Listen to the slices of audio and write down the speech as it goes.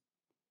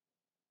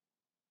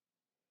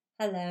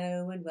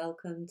Hello and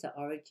welcome to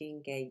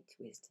Origin Gate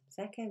Wisdom's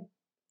Echo.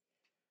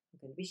 I'm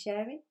going to be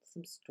sharing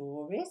some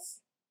stories,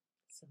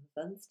 some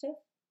fun stuff.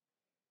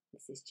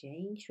 This is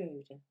Jane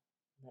Schroeder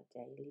on the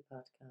Daily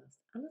Podcast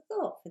and a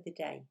thought for the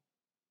day.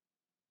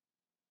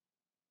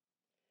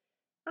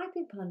 I've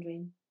been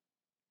pondering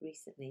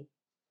recently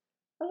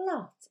a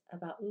lot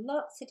about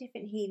lots of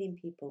different healing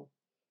people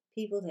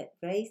that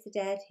raised the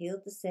dead,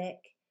 healed the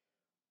sick,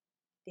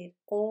 did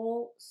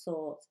all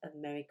sorts of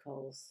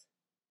miracles.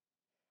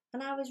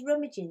 And I was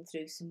rummaging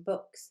through some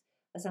books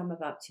as I'm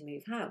about to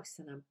move house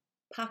and I'm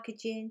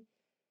packaging,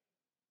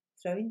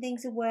 throwing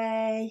things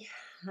away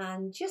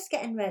and just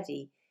getting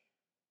ready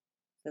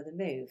for the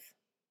move,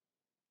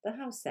 the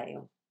house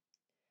sale.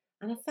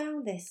 And I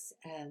found this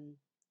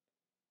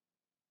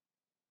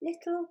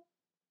little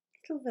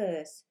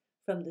verse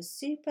from the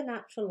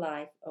Supernatural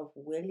Life of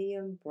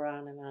William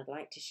Branham. I'd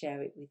like to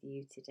share it with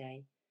you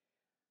today.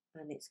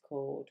 And it's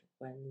called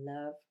When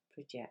Love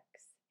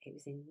Projects. It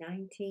was in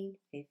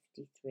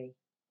 1953.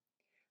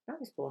 I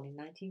was born in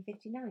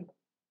 1959.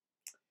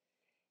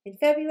 In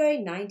February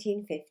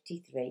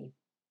 1953,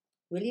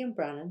 William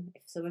Branham,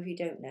 if some of you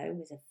don't know,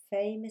 was a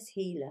famous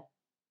healer.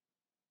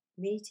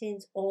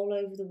 Meetings all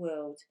over the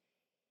world.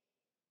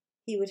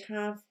 He would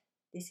have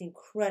this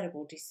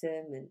incredible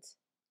discernment,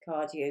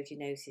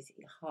 cardiognosis,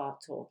 heart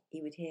talk.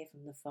 He would hear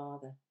from the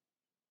Father.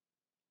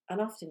 And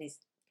often his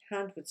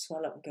hand would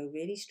swell up and go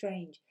really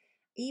strange.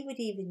 He would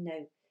even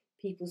know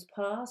people's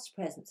past,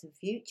 present and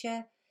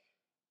future,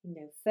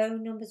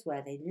 phone numbers,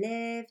 where they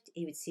lived.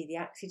 He would see the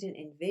accident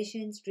in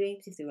visions,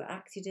 dreams, if there were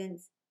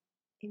accidents.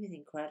 He was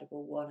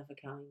incredible, one of a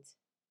kind.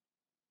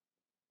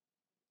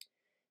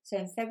 So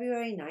in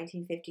February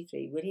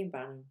 1953, William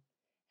Branham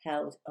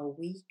held a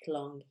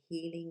week-long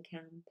healing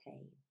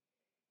campaign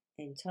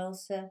in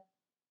Tulsa,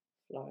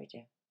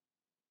 Florida.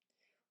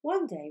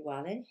 One day,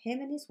 while him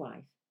and his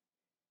wife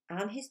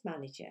and his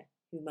manager,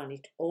 who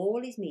managed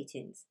all his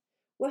meetings,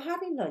 were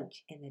having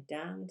lunch in a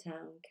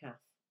downtown cafe,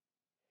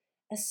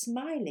 a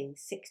smiling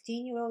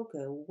 16-year-old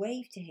girl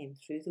waved to him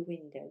through the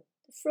window,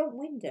 the front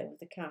window of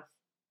the cafe.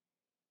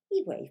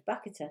 He waved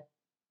back at her.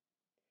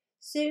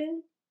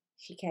 Soon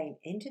she came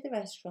into the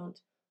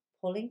restaurant,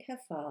 pulling her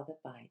father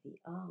by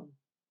the arm.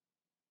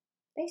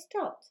 They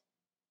stopped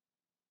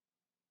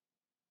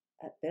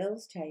at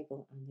Bill's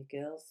table and the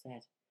girl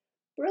said,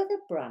 "Brother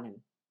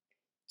Branham,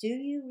 do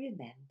you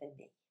remember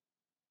me?"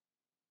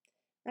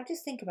 Now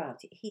just think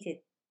about it. He did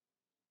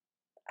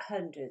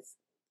hundreds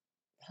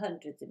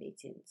of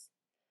meetings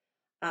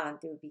and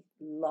there would be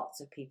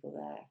lots of people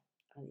there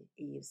and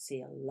you'd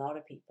see a lot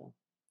of people.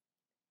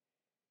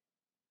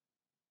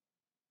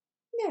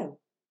 "No,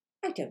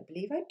 I don't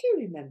believe I do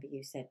remember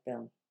you," said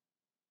Bill.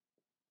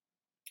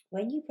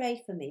 "When you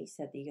prayed for me,"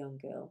 said the young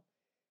girl,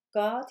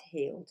 "God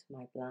healed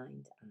my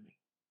blind eye."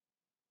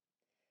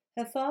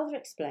 Her father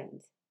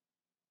explained.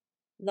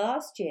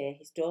 Last year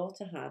his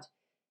daughter had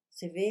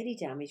severely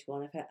damaged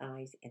one of her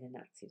eyes in an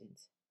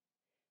accident.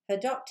 Her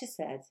doctor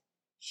said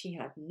she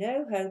had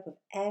no hope of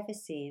ever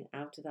seeing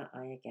out of that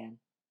eye again.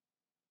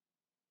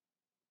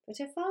 But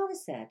her father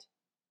said,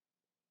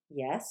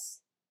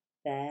 "Yes,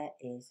 there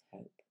is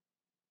hope."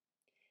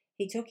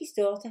 He took his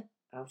daughter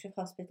out of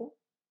hospital,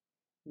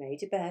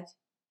 made a bed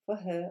for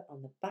her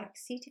on the back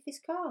seat of his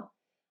car,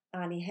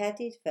 and he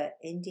headed for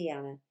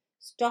Indiana,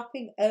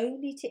 stopping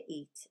only to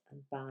eat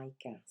and buy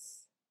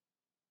gas.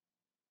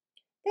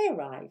 They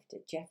arrived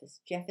at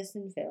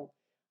Jeffersonville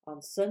on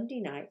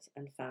Sunday night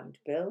and found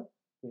Bill,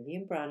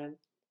 William Branham,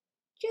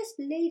 just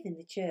leaving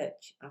the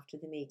church after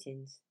the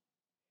meetings.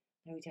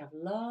 They would have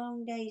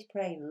long days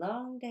praying,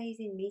 long days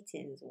in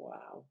meetings.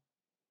 Wow.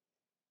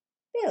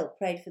 Bill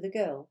prayed for the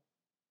girl,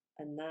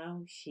 and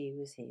now she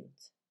was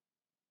healed.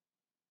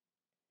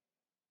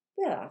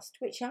 Bill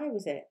asked which eye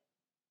was it.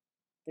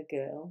 The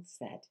girl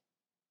said,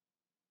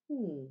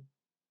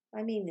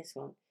 I mean this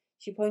one.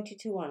 She pointed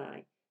to one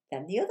eye,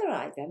 then the other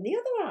eye, then the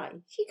other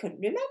eye. She couldn't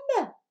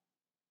remember.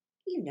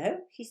 "You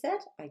know," she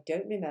said, "I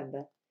don't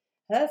remember."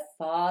 Her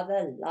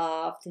father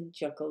laughed and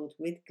chuckled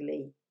with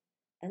glee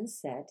and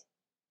said,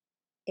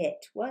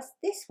 "It was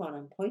this one,"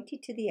 and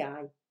pointed to the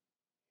eye.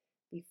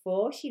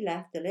 Before she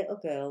left, the little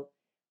girl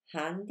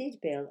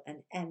handed Bill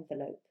an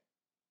envelope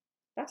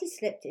that he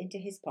slipped into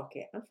his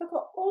pocket and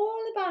forgot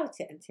all about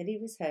it until he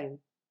was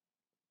home.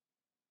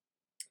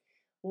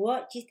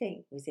 What do you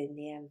think was in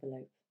the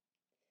envelope?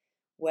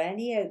 When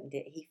he opened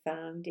it, he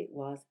found it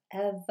was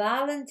a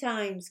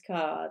Valentine's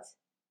card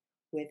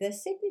with a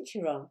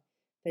signature on,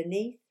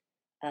 beneath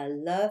a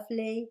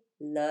lovely,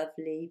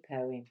 lovely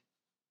poem.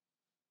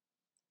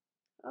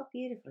 How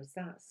beautiful is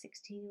that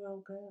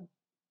 16-year-old girl?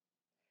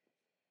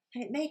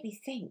 And it made me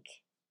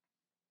think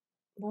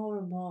more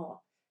and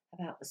more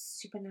about the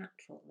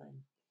supernatural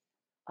and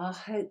our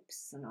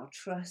hopes and our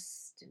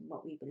trust and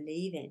what we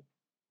believe in.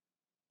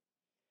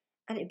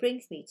 And it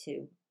brings me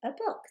to a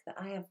book that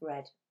I have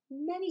read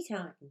many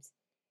times.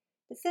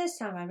 The first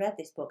time I read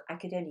this book, I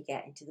could only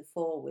get into the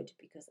foreword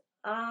because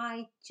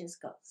I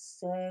just got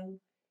so,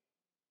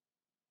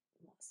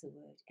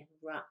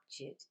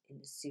 enraptured in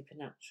the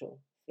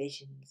supernatural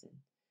visions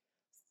and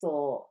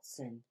thoughts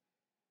and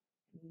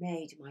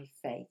made my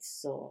faith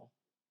soar.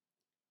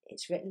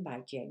 It's written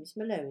by James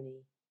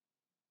Maloney,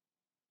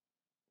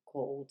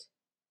 called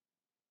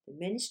The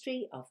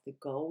Ministry of the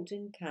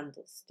Golden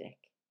Candlestick.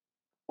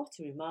 What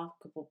a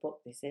remarkable book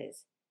this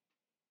is.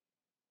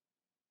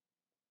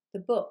 The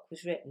book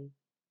was written,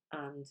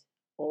 and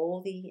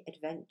all the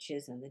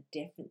adventures and the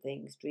different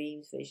things,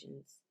 dreams,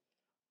 visions,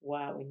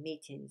 in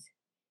meetings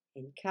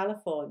in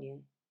California,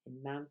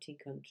 in mountain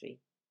country.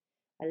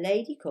 A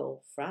lady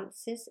called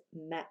Frances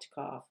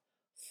Metcalf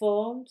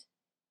formed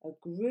a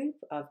group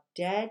of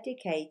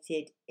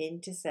dedicated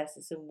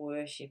intercessors and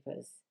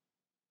worshippers.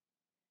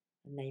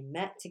 And they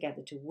met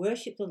together to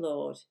worship the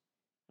Lord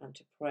and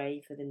to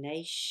pray for the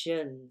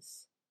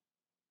nations.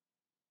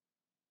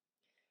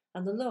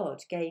 And the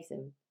Lord gave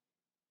them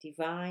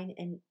divine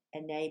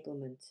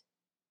enablement.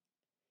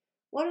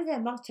 One of their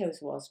mottos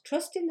was,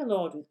 trust in the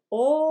Lord with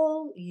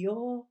all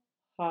your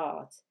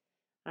heart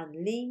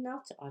and lean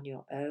not on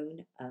your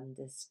own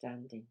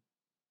understanding.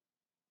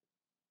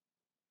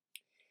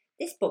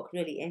 This book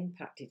really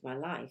impacted my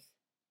life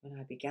when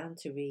I began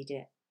to read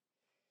it.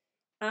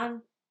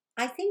 And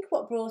I think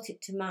what brought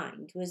it to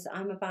mind was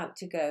I'm about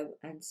to go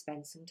and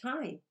spend some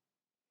time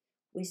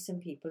with some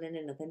people in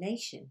another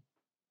nation.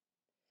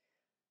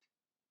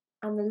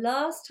 And the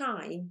last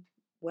time,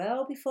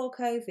 well before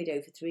COVID,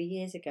 over 3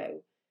 years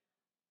ago,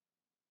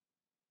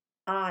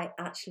 I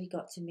actually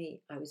got to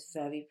meet, I was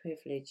very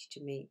privileged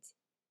to meet,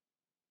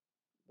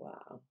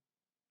 wow,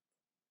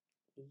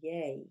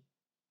 yay,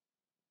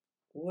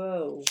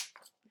 whoa,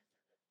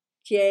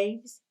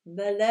 James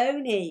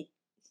Maloney.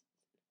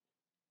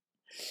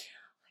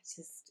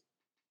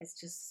 It's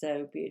just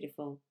so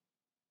beautiful.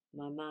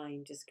 My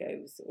mind just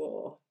goes,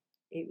 oh,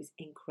 it was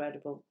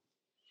incredible.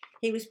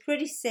 He was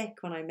pretty sick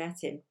when I met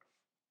him.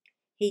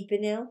 He'd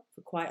been ill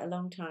for quite a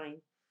long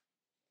time,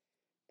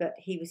 but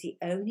he was the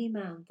only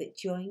man that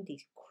joined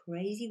these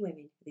crazy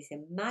women, this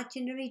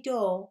imaginary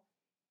door,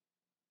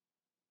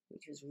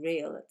 which was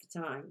real at the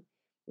time,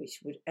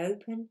 which would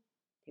open,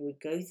 they would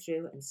go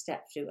through and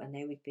step through, and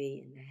they would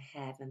be in the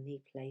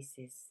heavenly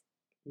places,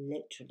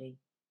 literally.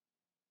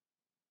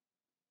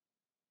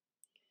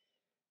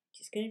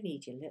 Just going to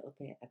read you a little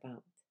bit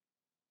about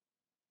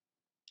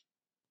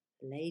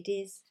the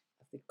ladies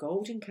of the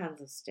Golden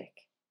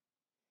Candlestick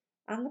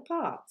and the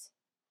part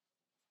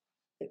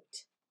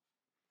that,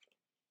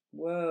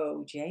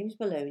 James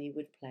Maloney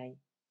would play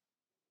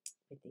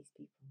with these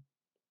people.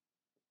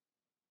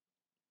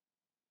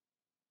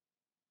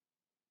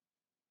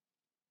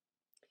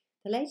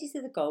 The ladies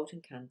of the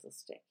Golden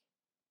Candlestick.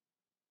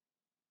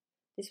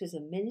 This was a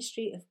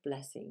ministry of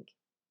blessing.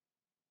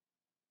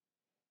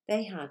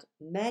 They had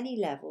many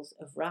levels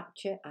of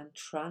rapture and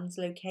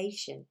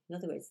translocation. In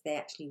other words, they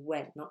actually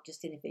went, not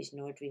just in a vision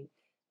or a dream,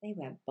 they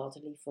went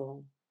bodily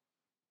form.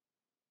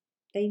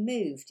 They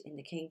moved in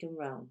the kingdom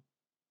realm,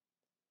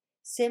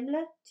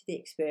 similar to the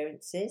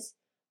experiences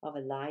of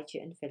Elijah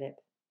and Philip.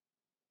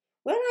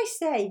 When I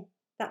say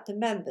that the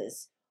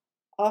members,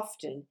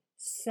 often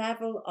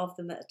several of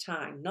them at a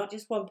time, not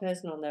just one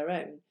person on their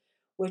own,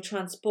 were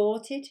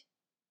transported,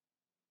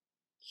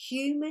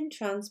 human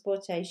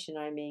transportation,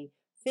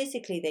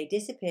 physically they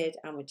disappeared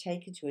and were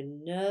taken to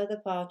another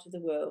part of the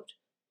world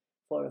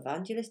for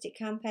evangelistic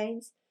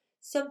campaigns,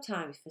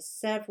 sometimes for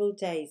several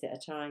days at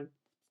a time.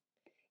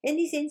 In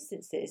these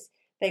instances,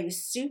 they were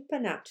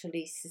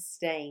supernaturally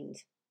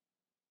sustained.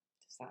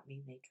 Does that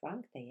mean they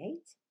drank? They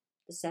ate?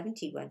 The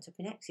 70 went up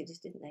in Exodus,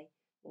 didn't they?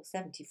 Or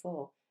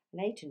 74,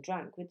 and ate and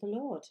drank with the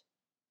Lord.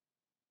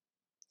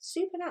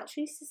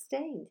 Supernaturally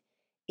sustained,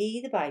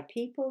 either by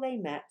people they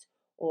met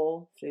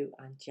or through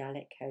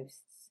angelic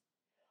hosts.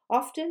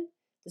 Often,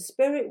 the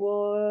spirit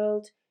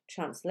world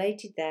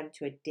translated them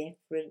to a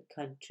different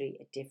country,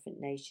 a different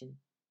nation,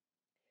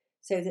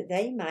 so that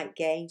they might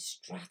gain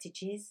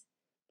strategies,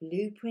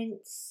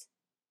 blueprints,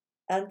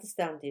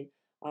 understanding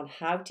on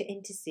how to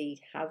intercede,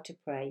 how to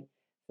pray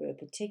for a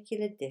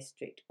particular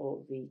district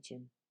or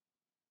region.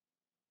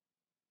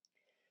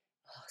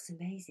 Oh, it's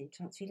amazing.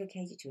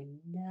 Relocated to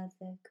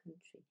another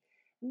country.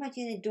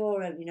 Imagine a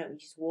door opening up and you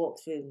just walk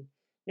through.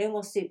 No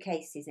more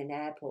suitcases in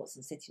airports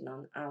and sitting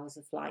on hours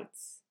of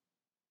flights.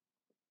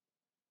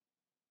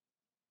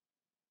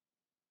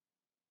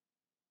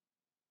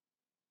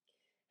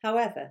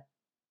 However,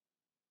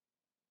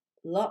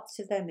 lots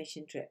of their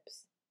mission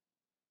trips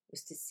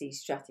was to see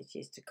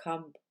strategies to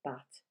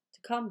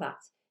combat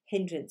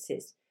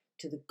hindrances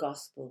to the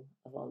gospel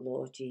of our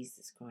Lord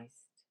Jesus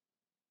Christ.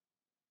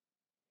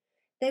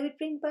 They would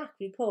bring back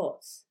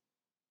reports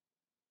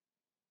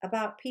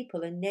about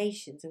people and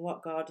nations and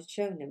what God had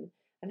shown them,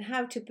 and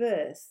how to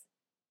birth,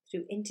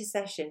 through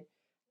intercession,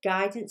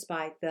 guidance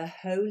by the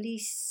Holy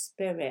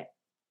Spirit,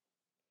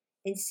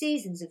 in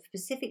seasons of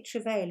specific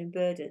travail and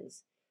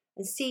burdens,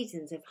 and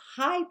seasons of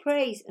high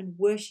praise and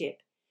worship.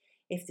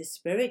 If the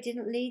Spirit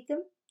didn't lead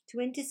them to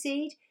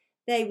intercede,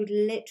 they would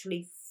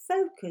literally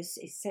focus,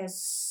 it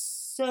says,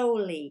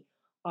 solely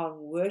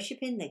on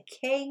worshipping the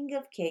King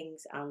of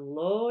Kings and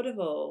Lord of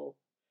all.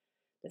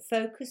 The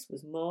focus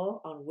was more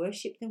on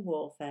worship than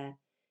warfare.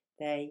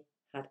 They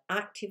had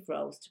active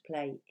roles to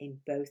play in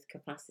both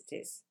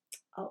capacities.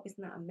 Oh,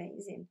 isn't that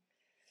amazing?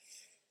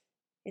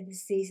 In the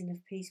season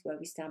of peace where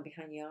we stand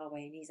behind Yahweh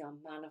and He's our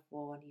man of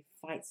war and He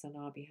fights on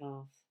our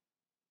behalf.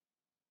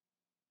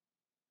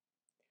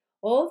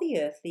 All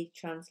the earthly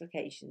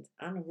translocations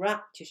and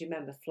raptures,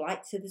 remember,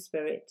 flight to the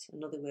Spirit,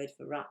 another word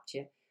for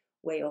rapture,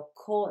 where you're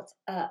caught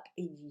up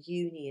in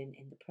union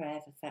in the prayer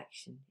of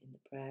affection, in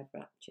the prayer of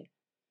rapture.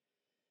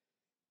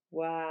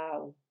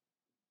 Wow.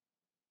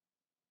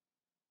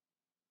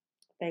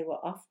 They were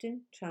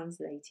often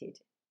translated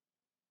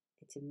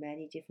into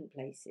many different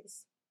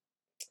places.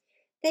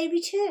 They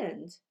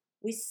returned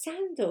with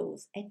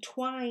sandals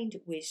entwined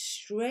with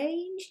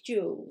strange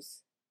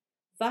jewels,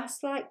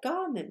 vast-like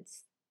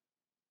garments,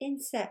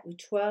 inset with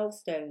 12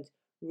 stones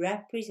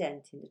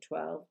representing the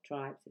 12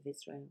 tribes of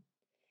Israel.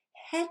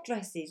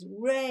 Headdresses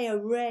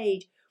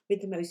arrayed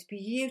with the most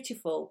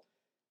beautiful,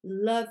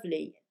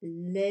 lovely,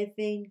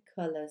 living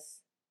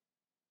colours.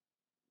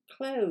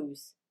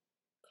 Clothes,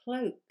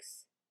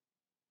 cloaks.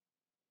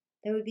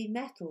 There would be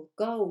metal,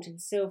 gold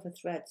and silver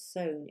threads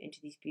sewn into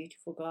these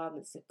beautiful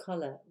garments of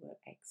colour were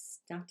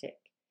ecstatic,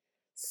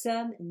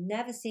 some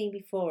never seen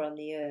before on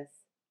the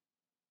earth.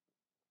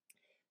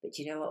 But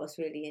you know what was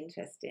really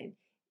interesting?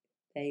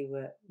 They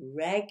were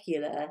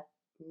regular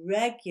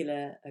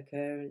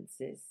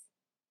occurrences.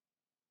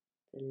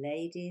 The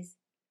ladies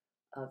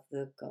of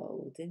the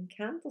golden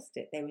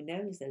candlestick. They were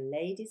known as the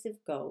ladies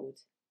of gold.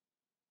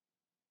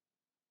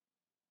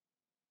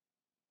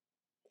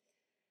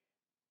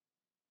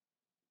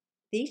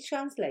 These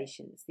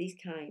translations, these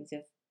kinds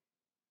of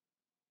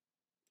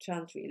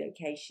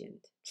transrelocation,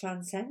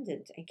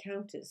 transcendent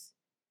encounters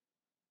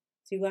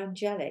through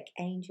angelic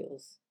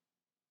angels,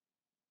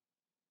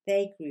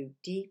 they grew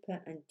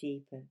deeper and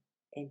deeper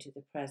into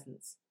the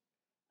presence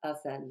of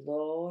their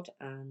Lord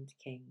and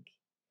King.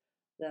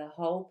 Their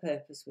whole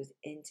purpose was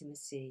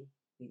intimacy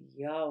with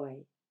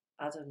Yahweh,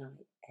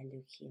 Adonai,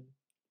 Elohim,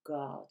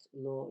 God,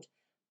 Lord,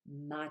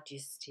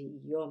 Majesty,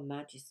 Your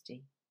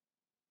Majesty.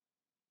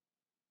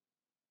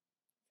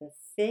 For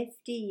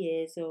 50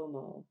 years or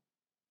more,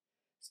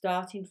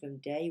 starting from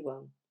day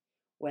one,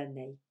 when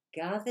they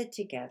gathered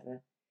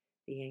together,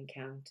 the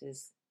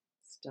encounters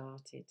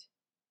started.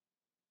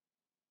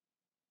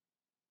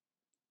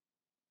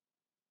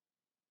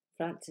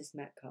 Francis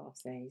Metcalfe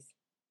says,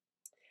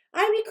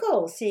 I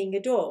recall seeing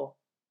a door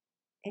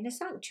in a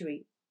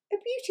sanctuary, a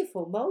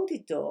beautiful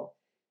moulded door,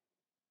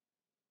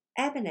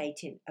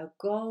 emanating a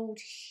gold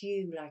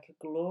hue like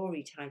a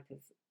glory type of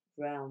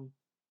realm.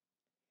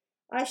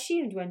 I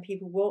assumed when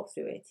people walked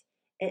through it,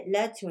 it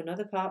led to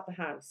another part of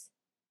the house,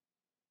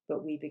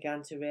 but we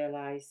began to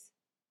realise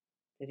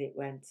that it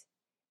went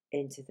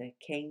into the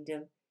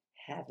kingdom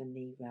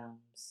heavenly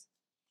realms.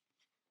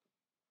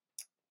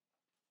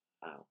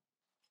 Wow,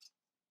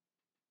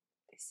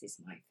 this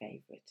is my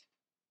favourite.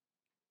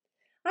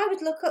 I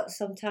would look up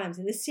sometimes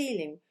and the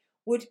ceiling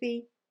would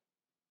be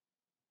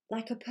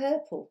like a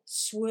purple,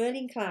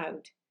 swirling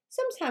cloud.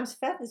 Sometimes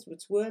feathers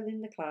would swirl in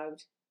the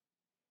cloud.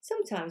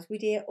 Sometimes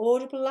we'd hear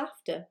audible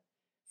laughter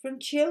from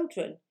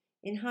children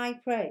in high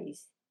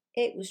praise.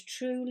 It was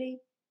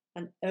truly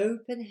an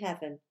open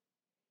heaven,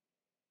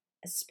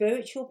 a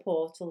spiritual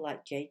portal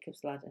like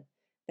Jacob's ladder.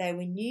 There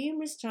were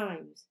numerous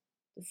times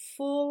the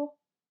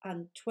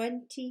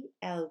 24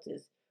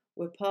 elders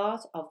were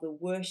part of the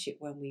worship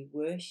when we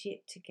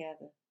worshipped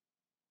together.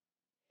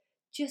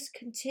 Just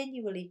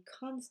continually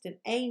constant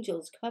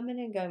angels coming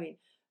and going,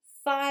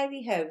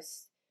 fiery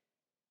hosts,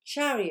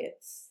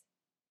 chariots.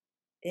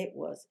 It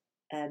was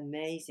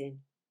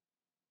amazing.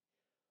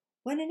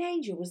 When an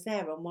angel was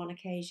there on one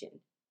occasion,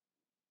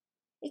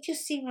 it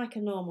just seemed like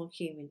a normal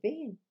human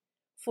being,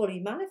 fully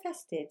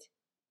manifested.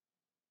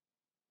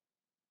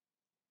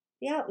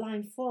 The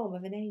outline form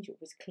of an angel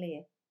was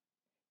clear.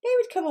 They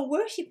would come and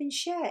worship and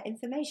share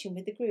information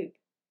with the group.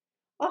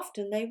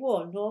 Often they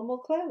wore normal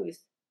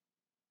clothes.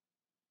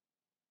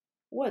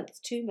 Once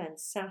 2 men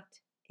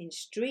sat in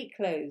street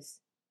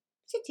clothes,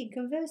 sitting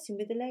conversing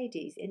with the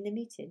ladies in the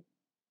meeting.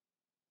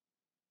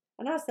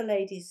 And as the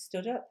ladies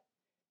stood up,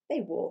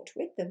 they walked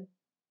with them.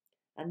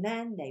 And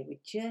then they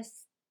would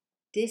just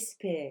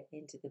disappear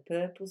into the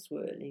purple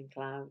swirling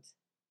clouds.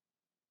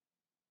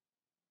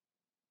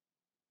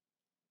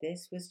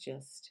 This was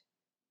just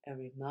a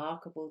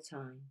remarkable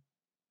time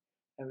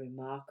of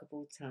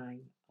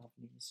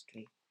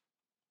ministry.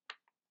 I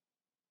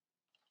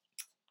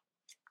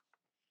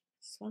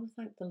just want to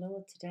thank the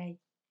Lord today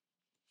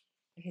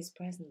for His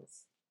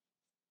presence,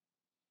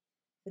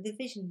 for the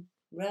vision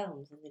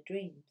realms and the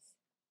dreams,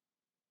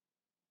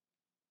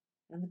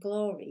 and the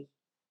glory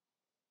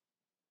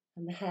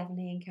and the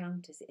heavenly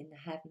encounters in the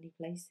heavenly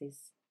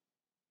places.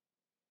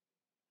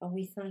 And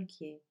we thank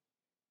you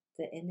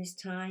that in this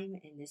time,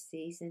 in this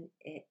season,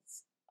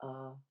 it's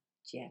our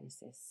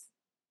Genesis,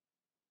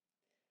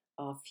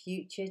 our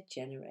future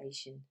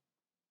generation.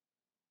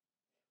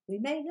 We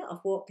may not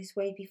have walked this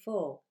way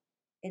before,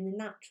 in the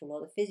natural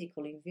or the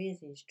physical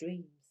envisaged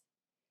dreams,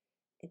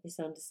 in this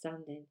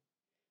understanding.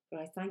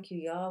 But I thank you,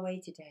 Yahweh,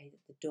 today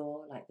that the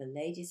door, like the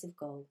ladies of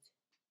gold,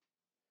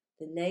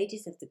 the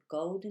ladies of the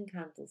golden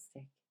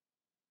candlestick.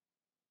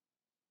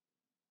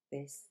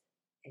 This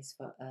is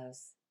for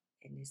us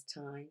in this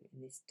time,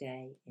 in this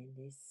day, in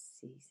this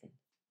season.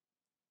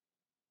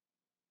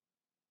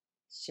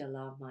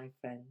 Shalom, my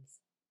friends.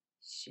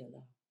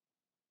 Shalom.